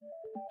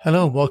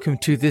Hello, welcome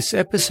to this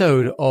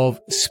episode of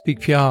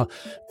Speak PR.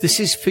 This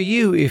is for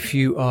you if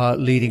you are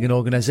leading an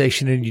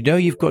organization and you know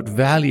you've got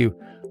value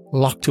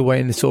locked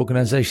away in this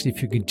organization.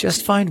 If you can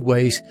just find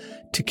ways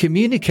to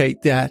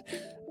communicate that,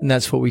 and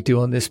that's what we do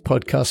on this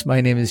podcast.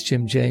 My name is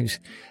Jim James,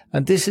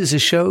 and this is a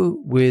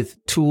show with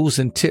tools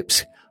and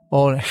tips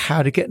on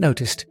how to get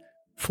noticed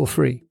for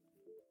free.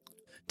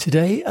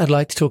 Today, I'd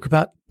like to talk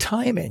about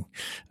timing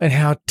and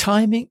how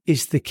timing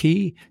is the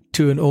key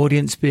to an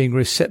audience being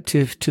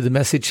receptive to the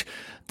message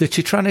that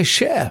you're trying to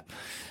share.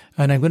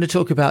 And I'm going to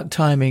talk about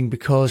timing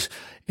because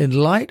in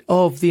light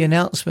of the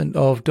announcement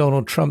of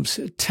Donald Trump's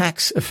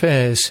tax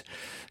affairs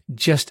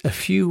just a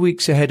few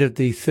weeks ahead of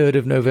the 3rd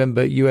of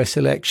November US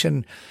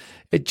election,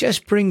 it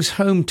just brings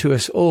home to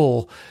us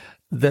all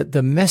that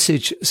the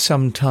message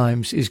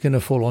sometimes is going to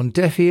fall on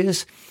deaf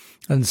ears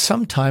and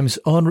sometimes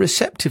on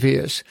receptive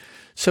ears.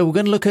 So we're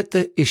going to look at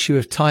the issue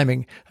of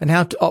timing and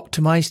how to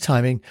optimize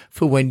timing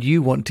for when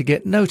you want to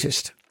get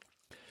noticed.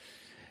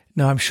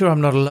 Now, I'm sure I'm not alone